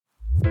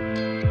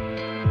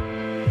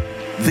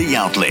The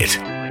Outlet.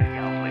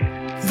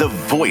 The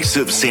voice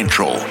of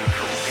Central.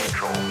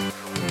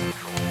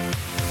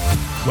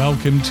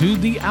 Welcome to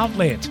The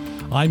Outlet.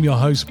 I'm your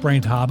host,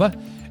 Brent Harbour.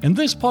 In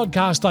this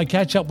podcast, I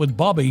catch up with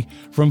Bobby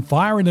from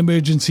Fire and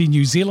Emergency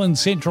New Zealand,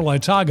 Central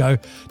Otago,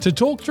 to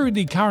talk through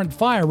the current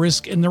fire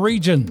risk in the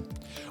region.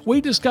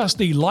 We discuss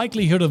the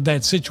likelihood of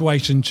that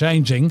situation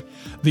changing,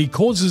 the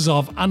causes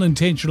of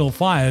unintentional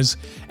fires,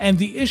 and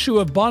the issue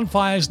of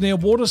bonfires near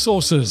water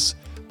sources.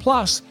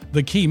 Plus,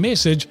 the key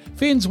message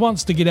FENZ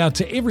wants to get out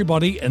to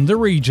everybody in the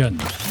region.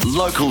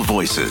 Local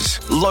voices,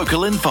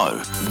 local info.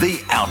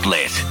 The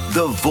Outlet.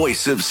 The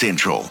voice of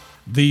Central.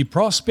 The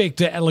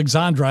Prospector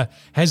Alexandra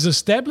has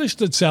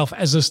established itself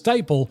as a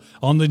staple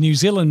on the New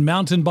Zealand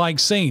mountain bike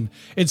scene.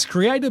 It's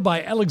created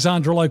by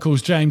Alexandra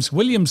locals James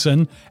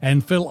Williamson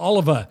and Phil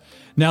Oliver.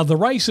 Now, the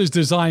race is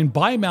designed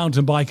by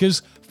mountain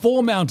bikers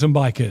for mountain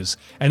bikers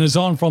and is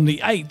on from the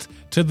 8th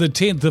to the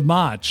 10th of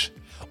March.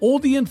 All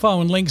the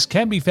info and links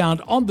can be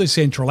found on the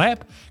Central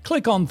app.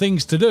 Click on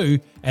Things to Do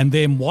and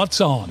then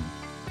What's On.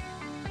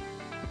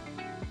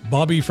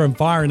 Bobby from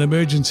Fire and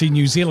Emergency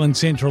New Zealand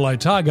Central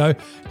Otago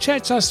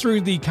chats us through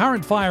the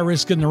current fire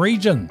risk in the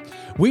region.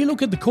 We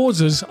look at the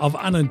causes of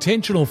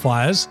unintentional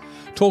fires,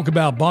 talk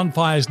about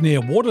bonfires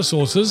near water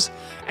sources,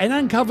 and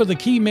uncover the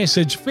key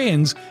message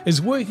FENZ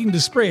is working to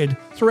spread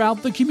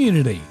throughout the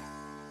community.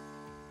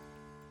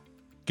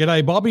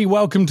 G'day, Bobby.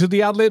 Welcome to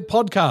the Outlet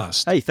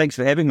Podcast. Hey, thanks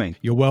for having me.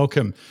 You're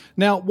welcome.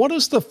 Now, what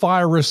is the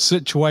fire risk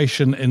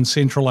situation in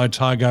Central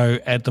Otago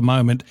at the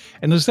moment,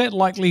 and is that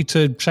likely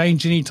to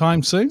change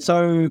anytime soon?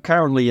 So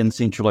currently in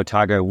Central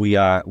Otago,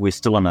 we're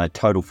still in a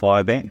total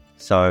fire ban.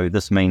 So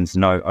this means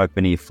no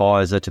open air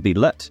fires are to be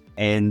lit.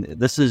 And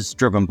this is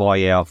driven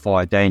by our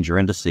fire danger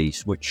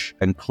indices, which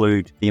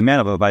include the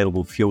amount of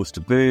available fuels to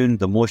burn,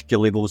 the moisture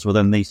levels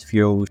within these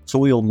fuels,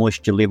 soil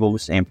moisture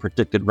levels, and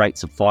predicted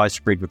rates of fire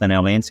spread within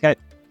our landscape.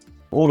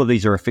 All of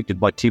these are affected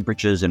by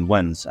temperatures and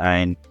winds,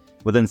 and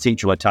within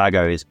Central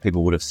Otago, as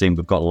people would have seen,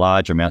 we've got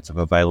large amounts of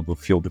available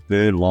fuel to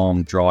burn,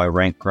 long, dry,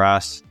 rank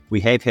grass. We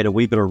have had a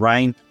wee bit of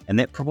rain, and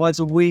that provides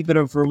a wee bit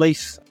of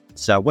relief.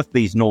 So with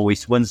these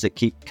nor'west winds that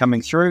keep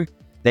coming through,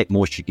 that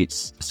moisture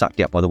gets sucked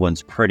out by the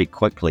winds pretty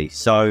quickly.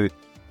 So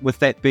with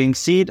that being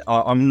said,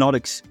 I'm not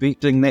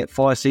expecting that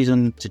fire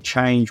season to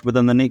change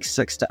within the next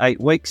 6 to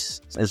 8 weeks.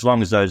 As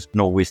long as those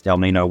nor'west El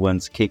Nino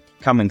winds keep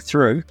coming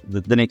through,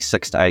 the next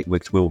 6 to 8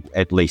 weeks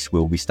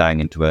we'll be staying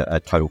into a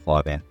total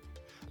fire ban.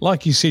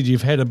 Like you said,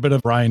 you've had a bit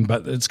of rain,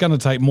 but it's going to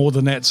take more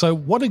than that. So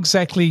what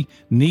exactly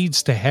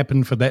needs to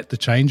happen for that to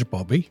change,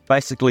 Bobby?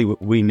 Basically,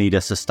 we need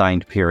a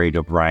sustained period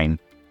of rain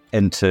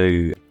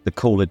into the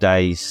cooler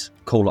days,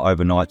 cooler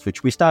overnights,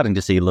 which we're starting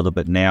to see a little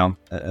bit now,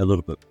 a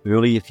little bit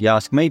early if you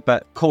ask me,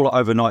 but cooler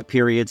overnight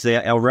periods,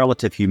 our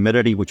relative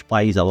humidity, which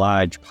plays a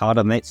large part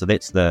in that, so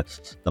that's the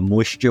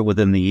moisture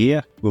within the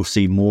air. We'll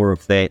see more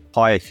of that,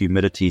 higher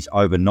humidities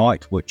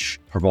overnight, which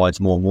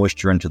provides more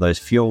moisture into those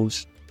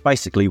fuels.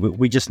 Basically,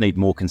 we just need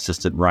more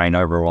consistent rain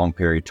over a long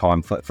period of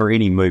time for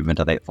any movement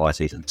of that fire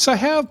season. So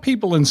how have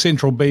people in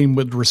Central been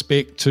with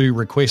respect to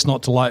requests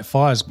not to light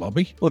fires,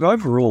 Bobby? Look,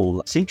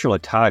 overall, Central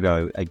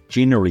Otago are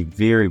generally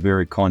very,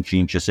 very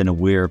conscientious and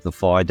aware of the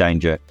fire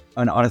danger.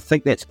 And I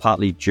think that's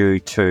partly due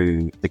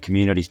to the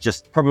communities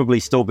just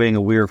probably still being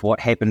aware of what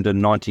happened in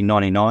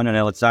 1999 in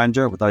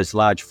Alexandra with those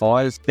large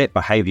fires. That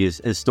behaviour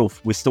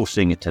we're still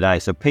seeing it today.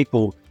 So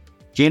people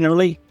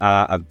generally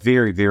are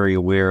very, very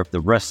aware of the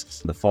risks,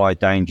 the fire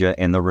danger,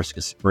 and the risk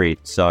of spread.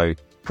 So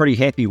pretty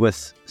happy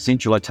with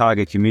Central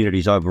Otago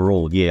communities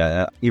overall.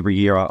 Yeah, every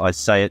year I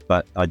say it,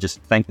 but I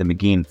just thank them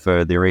again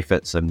for their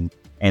efforts and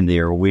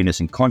their awareness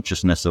and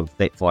consciousness of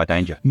that fire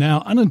danger.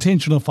 Now,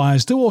 unintentional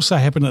fires do also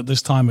happen at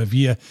this time of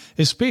year,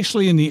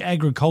 especially in the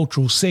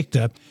agricultural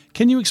sector.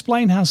 Can you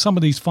explain how some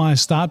of these fires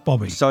start,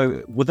 Bobby?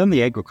 So within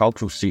the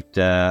agricultural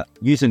sector,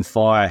 using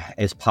fire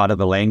as part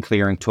of a land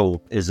clearing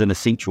tool is an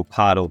essential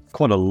part of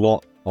quite a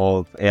lot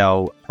of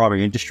our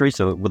primary industry,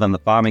 so within the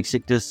farming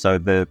sectors. So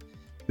the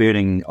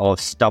burning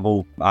of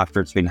stubble after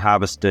it's been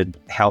harvested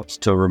helps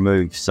to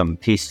remove some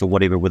pests or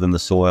whatever within the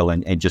soil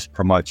and just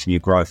promotes new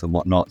growth and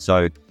whatnot.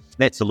 So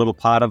that's a little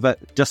part of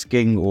it.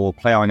 Disking or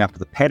ploughing up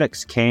the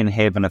paddocks can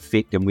have an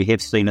effect, and we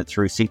have seen it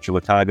through Central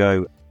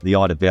Otago, the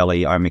Ida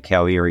Valley,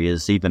 Omakau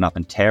areas, even up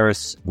in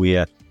Terrace,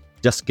 where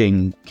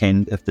disking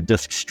can, if the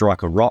discs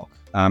strike a rock,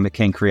 it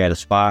can create a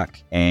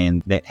spark,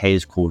 and that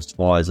has caused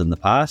fires in the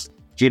past.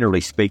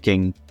 Generally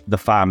speaking, the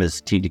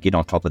farmers tend to get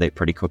on top of that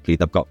pretty quickly.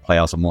 They've got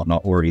ploughs and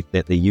whatnot already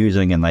that they're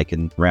using, and they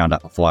can round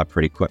up a fire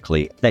pretty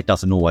quickly. That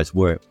doesn't always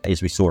work.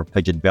 As we saw at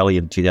Pigeon Valley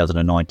in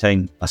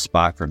 2019, a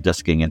spark from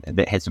disking, and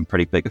that had some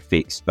pretty big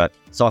effects.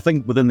 So I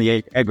think within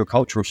the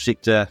agricultural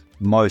sector,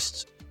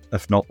 most,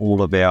 if not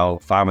all of our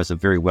farmers are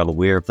very well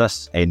aware of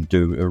this and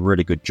do a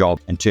really good job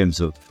in terms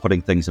of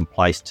putting things in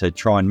place to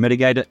try and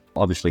mitigate it.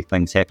 Obviously,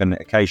 things happen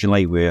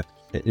occasionally where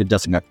it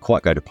doesn't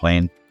quite go to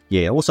plan.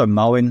 Yeah, also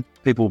mowing.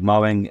 People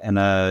mowing,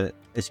 and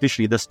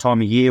especially this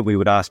time of year, we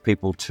would ask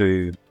people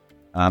to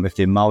If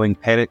they're mowing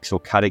paddocks or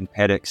cutting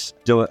paddocks,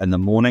 do it in the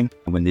morning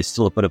when there's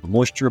still a bit of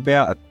moisture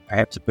about,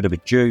 perhaps a bit of a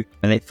dew,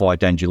 and that fire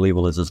danger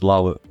level is as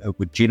low. It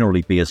would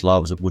generally be as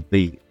low as it would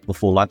be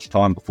before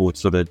lunchtime, before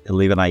sort of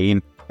 11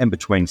 a.m. In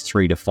between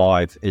 3 to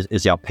 5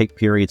 is our peak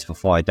periods for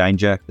fire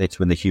danger. That's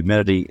when the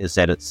humidity is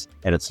at its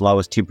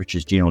lowest,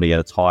 temperatures generally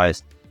at its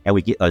highest, and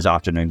we get those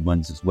afternoon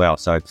winds as well.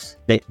 So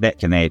that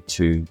can add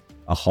to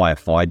a higher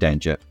fire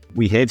danger.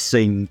 We have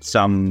seen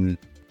some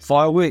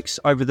fireworks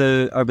over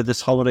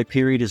this holiday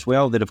period as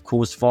well that have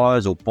caused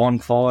fires or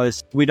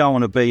bonfires. We don't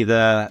want to be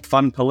the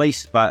fun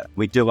police, but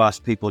we do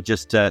ask people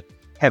just to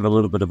have a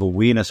little bit of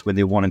awareness when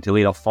they're wanting to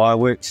let off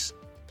fireworks.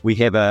 We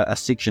have a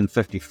Section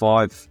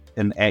 55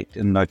 in Act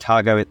in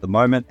Otago at the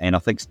moment, and I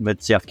think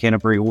mid-South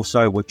Canterbury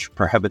also, which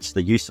prohibits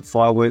the use of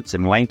fireworks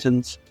and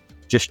lanterns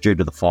just due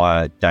to the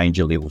fire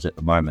danger levels at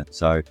the moment.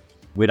 So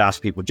we'd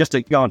ask people just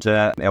to go onto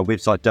our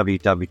website,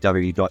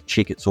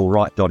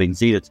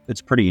 www.checkitsallright.nz.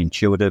 It's pretty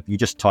intuitive. You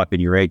just type in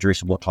your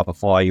address and what type of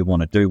fire you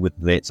want to do, whether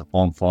that's a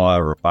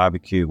bonfire or a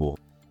barbecue or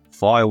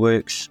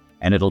fireworks,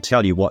 and it'll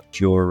tell you what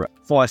your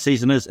fire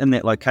season is in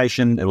that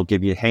location. It'll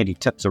give you handy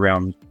tips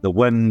around the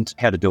wind,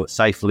 how to do it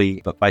safely,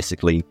 but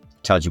basically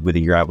tells you whether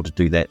you're able to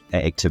do that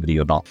activity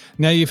or not.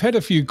 Now, you've had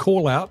a few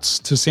call-outs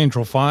to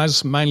Central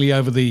Fires, mainly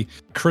over the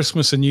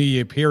Christmas and New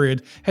Year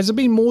period. Has it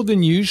been more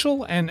than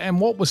usual?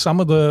 And what were some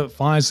of the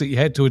fires that you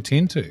had to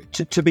attend to?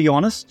 To be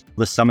honest,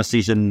 this summer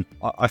season,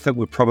 I think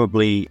we're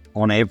probably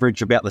on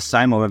average about the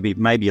same, or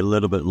maybe a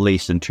little bit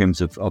less in terms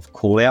of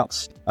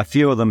call-outs. A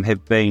few of them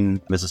have been,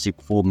 as I said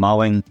before,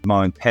 mowing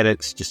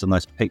paddocks just on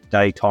those peak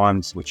day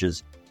times, which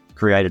has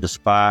created a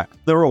spark.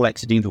 They're all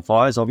accidental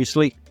fires,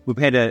 obviously. We've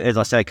had,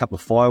 a couple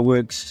of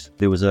fireworks.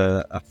 There was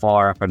a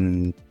fire up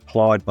in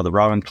Clyde by the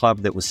rowing club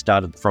that was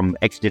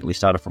accidentally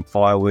started from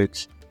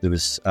fireworks. There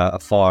was a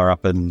fire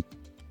up in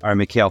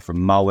Omakau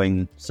from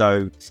mowing.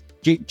 So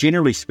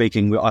generally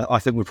speaking, I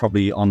think we're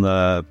probably on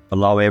the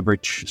below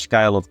average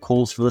scale of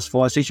calls for this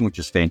fire season, which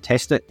is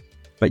fantastic.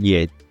 But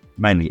yeah,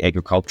 mainly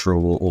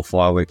agricultural or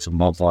fireworks and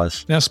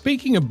bonfires. Now,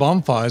 speaking of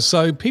bonfires,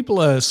 so people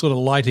are sort of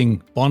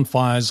lighting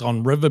bonfires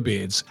on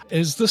riverbeds.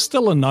 Is this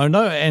still a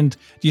no-no? And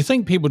do you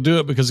think people do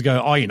it because they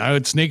go,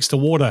 it's next to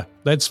water,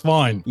 that's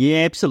fine? Yeah,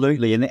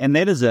 absolutely. And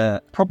that is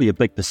probably a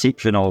big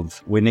perception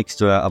of we're next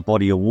to a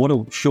body of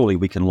water, surely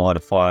we can light a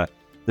fire.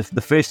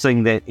 The first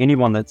thing that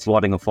anyone that's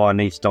lighting a fire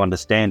needs to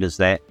understand is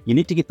that you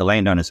need to get the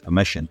landowner's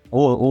permission,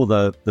 or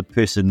the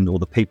person or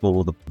the people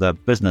or the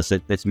business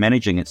that's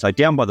managing it. So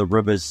down by the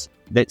rivers,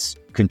 that's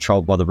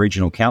controlled by the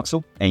regional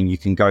council, and you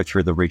can go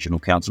through the regional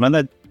council,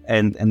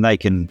 and they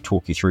can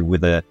talk you through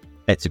whether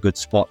that's a good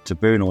spot to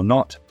burn or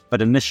not.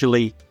 But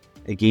initially,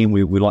 again,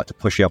 we like to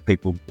push our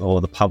people or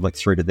the public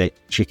through to that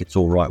Check It's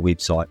All Right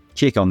website.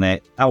 Check on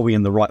that. Are we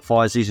in the right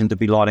fire season to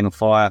be lighting a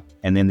fire?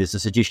 And then there's a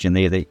suggestion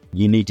there that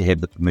you need to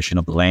have the permission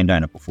of the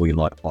landowner before you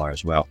light a fire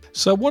as well.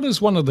 So what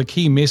is one of the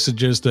key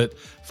messages that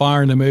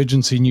Fire and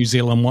Emergency New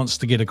Zealand wants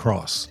to get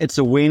across? It's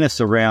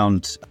awareness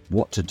around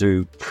what to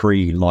do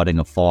pre-lighting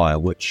a fire,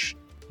 which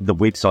the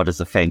website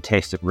is a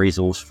fantastic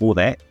resource for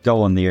that.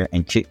 Go on there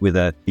and check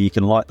whether you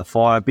can light the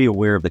fire. Be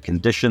aware of the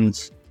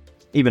conditions.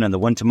 Even in the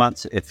winter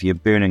months, if you're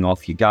burning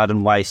off your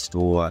garden waste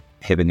or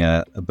having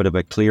a bit of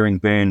a clearing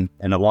burn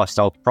in a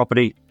lifestyle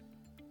property,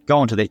 go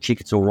onto that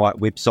Check It's All Right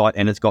website,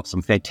 and it's got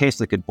some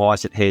fantastic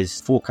advice. It has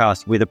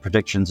forecast weather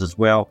predictions as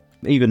well.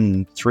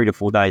 Even 3 to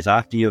 4 days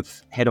after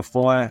you've had a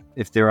fire,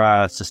 if there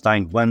are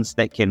sustained winds,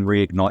 that can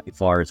reignite your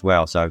fire as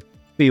well. So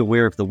be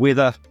aware of the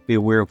weather, be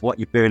aware of what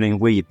you're burning,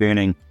 where you're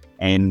burning,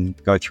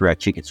 and go through our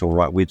Check It's All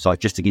Right website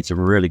just to get some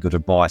really good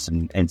advice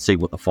and see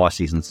what the fire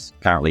season's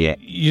currently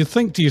at. You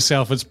think to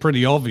yourself it's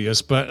pretty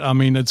obvious, but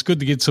it's good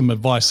to get some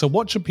advice. So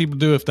what should people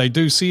do if they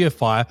do see a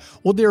fire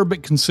or they're a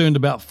bit concerned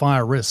about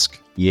fire risk?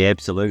 Yeah,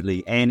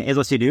 absolutely. And as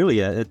I said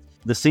earlier,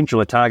 the Central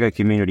Otago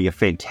community are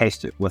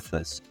fantastic with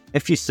this.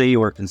 If you see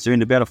or are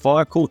concerned about a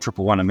fire, call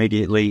 111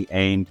 immediately,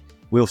 and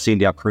we'll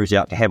send our crews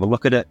out to have a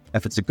look at it.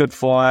 If it's a good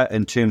fire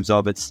in terms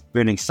of it's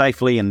burning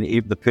safely and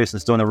the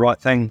person's doing the right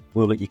thing,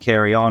 we'll let you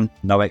carry on.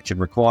 No action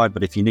required.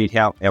 But if you need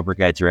help, our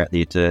brigades are out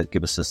there to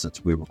give assistance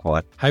where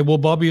required. Hey, well,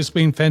 Bobby, it's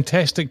been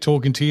fantastic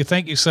talking to you.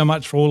 Thank you so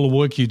much for all the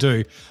work you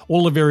do.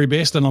 All the very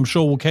best, and I'm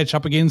sure we'll catch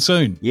up again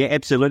soon. Yeah,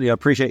 absolutely. I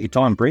appreciate your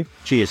time, Brent.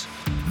 Cheers.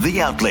 The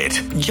Outlet.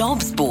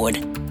 Jobs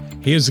Board.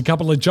 Here's a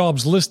couple of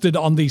jobs listed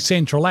on the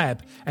Central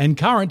app and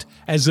current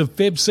as of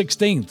Feb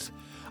 16th.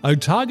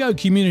 Otago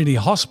Community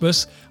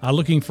Hospice are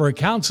looking for a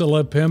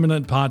counsellor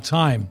permanent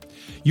part-time.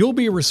 You'll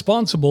be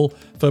responsible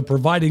for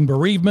providing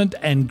bereavement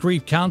and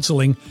grief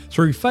counselling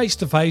through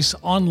face-to-face,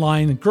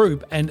 online,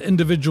 group and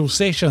individual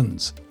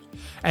sessions.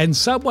 And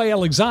Subway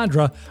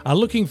Alexandra are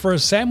looking for a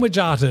sandwich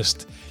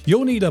artist.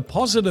 You'll need a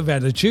positive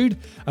attitude,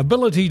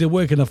 ability to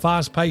work in a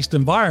fast-paced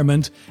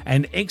environment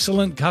and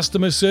excellent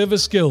customer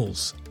service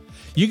skills.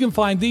 You can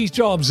find these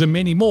jobs and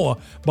many more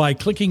by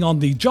clicking on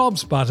the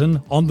Jobs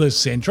button on the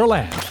Central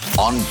app.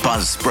 On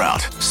Buzzsprout,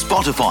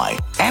 Spotify,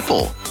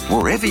 Apple,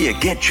 wherever you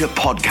get your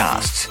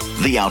podcasts.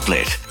 The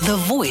Outlet. The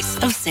voice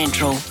of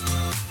Central.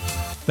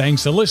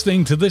 Thanks for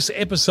listening to this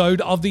episode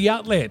of The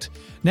Outlet.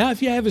 Now,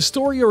 if you have a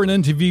story or an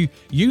interview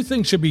you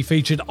think should be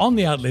featured on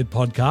the Outlet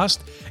podcast,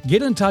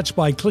 get in touch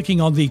by clicking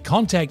on the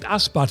Contact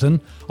Us button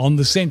on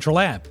the Central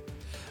app.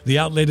 The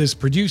Outlet is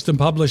produced and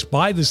published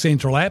by the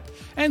Central app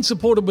and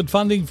supported with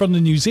funding from the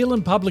New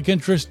Zealand Public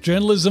Interest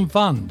Journalism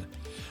Fund.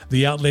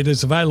 The Outlet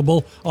is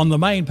available on the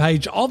main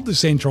page of the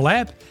Central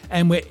app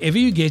and wherever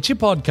you get your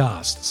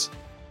podcasts.